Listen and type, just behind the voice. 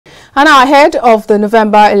And ahead of the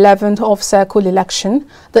November 11th off-cycle election,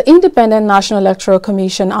 the Independent National Electoral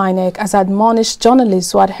Commission (INEC) has admonished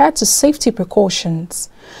journalists to adhere to safety precautions.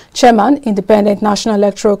 Chairman, Independent National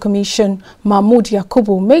Electoral Commission Mahmood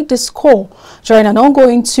Yakubu made this call during an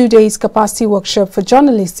ongoing 2-day capacity workshop for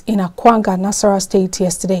journalists in Akwanga, Nasarawa State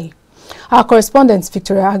yesterday. Our correspondent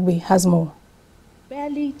Victoria Agbi has more.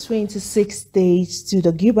 Barely 26 days to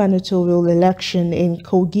the gubernatorial election in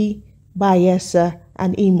Kogi, Bayelsa,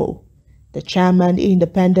 and Imo. The chairman,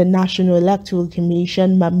 Independent National Electoral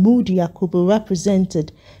Commission Mahmood Yakubu,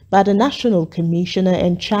 represented by the National Commissioner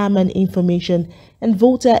and Chairman Information and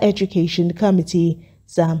Voter Education Committee,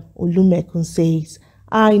 Sam Olumekun, says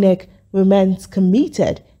INEC remains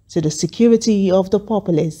committed to the security of the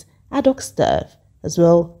populace, ad hoc staff, as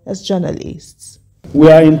well as journalists. We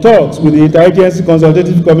are in talks with the Interagency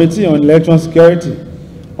Consultative Committee on Election Security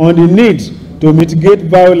on the need to mitigate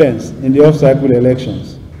violence in the off-cycle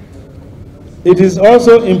elections. It is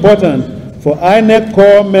also important for INEC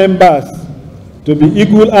core members to be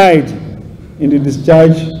eagle-eyed in the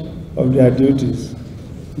discharge of their duties.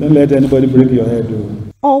 Don't let anybody break your head,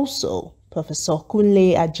 though. Also, Professor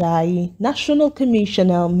Kunle Ajayi, National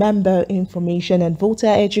Commissioner, Member Information and Voter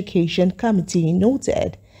Education Committee,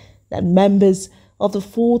 noted that members of the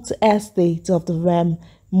 4th estate of the REM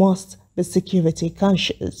must be security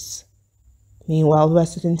conscious. Meanwhile,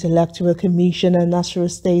 Resident Electoral Commissioner Nasarawa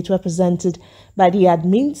State, represented by the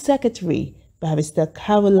Admin Secretary, Barrister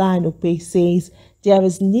Caroline Ope, says there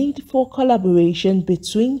is need for collaboration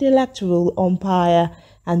between the electoral umpire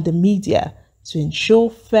and the media to ensure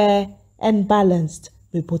fair and balanced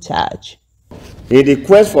reportage. In the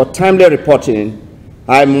quest for timely reporting,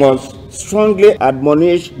 I must strongly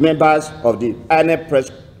admonish members of the INEC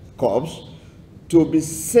Press Corps to be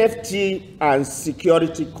safety and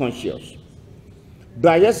security conscious.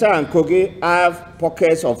 Bayelsa and Kogi have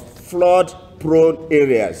pockets of flood-prone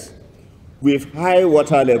areas with high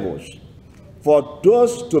water levels. For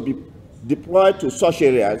those to be deployed to such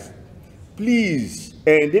areas, please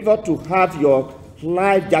endeavor to have your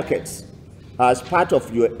life jackets as part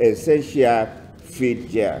of your essential field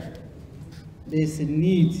gear. There is a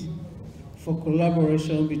need for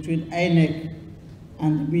collaboration between INEC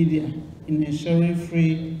and the media in ensuring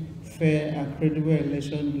free, fair, and credible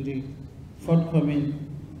elections in the forthcoming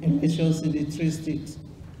elections in the 3 states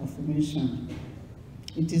aforementioned.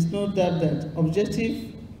 It is no doubt that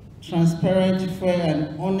objective, transparent, fair,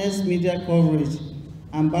 and honest media coverage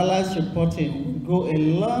and balanced reporting will go a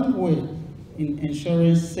long way in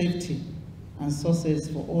ensuring safety and success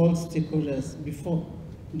for all stakeholders before,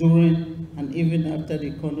 during, and even after the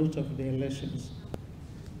conduct of the elections.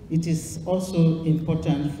 It is also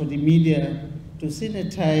important for the media to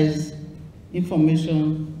sanitize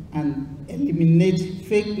information and eliminate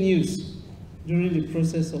fake news during the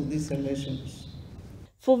process of these elections.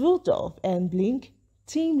 For Rudolph and Blink,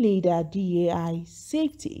 team leader DAI,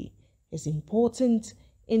 safety is important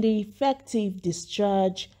in the effective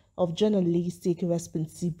discharge of journalistic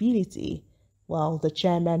responsibility, while the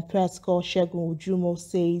chairman, Press Corps Segun Ojumo,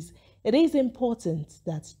 says it is important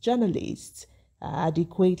that journalists are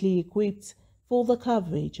adequately equipped for the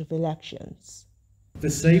coverage of elections. The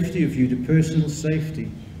safety of you, the personal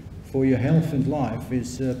safety for your health and life,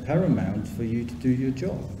 is paramount for you to do your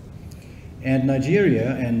job. And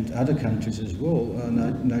Nigeria and other countries as well,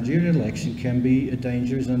 Nigerian election can be a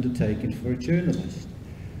dangerous undertaking for a journalist.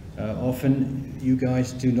 Often you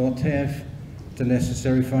guys do not have the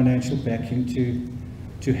necessary financial backing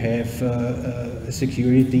to have a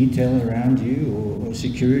security detail around you or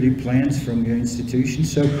security plans from your institution.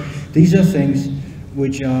 So these are things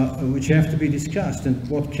which have to be discussed, and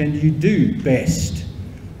what can you do best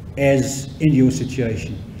as in your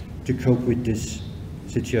situation to cope with this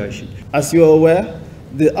situation. As you are aware,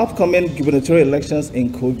 the upcoming gubernatorial elections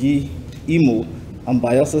in Kogi, Imo, and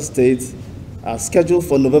Bayelsa states are scheduled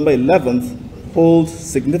for November 11th hold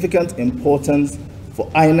significant importance for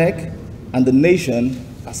INEC and the nation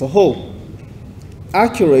as a whole.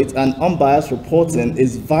 Accurate and unbiased reporting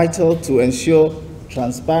is vital to ensure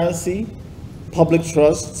transparency, public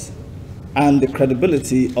trust, and the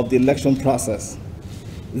credibility of the election process.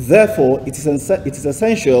 Therefore, it is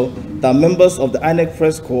essential that members of the INEC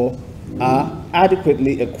Press Corps are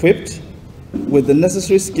adequately equipped with the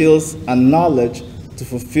necessary skills and knowledge to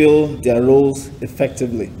fulfill their roles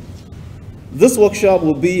effectively. This workshop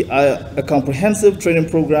will be a comprehensive training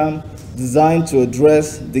program designed to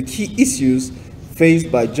address the key issues faced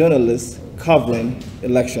by journalists covering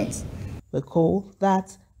elections. Recall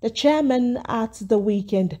that the chairman at the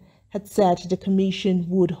weekend had said the commission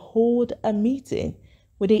would hold a meeting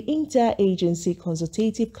with the Interagency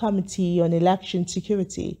Consultative Committee on Election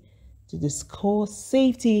Security to discuss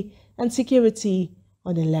safety and security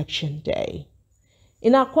on election day.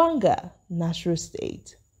 In Akwanga, Nasarawa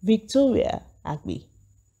State, Victoria Agbi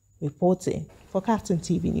reporting for Kaftan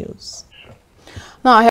TV News. Now,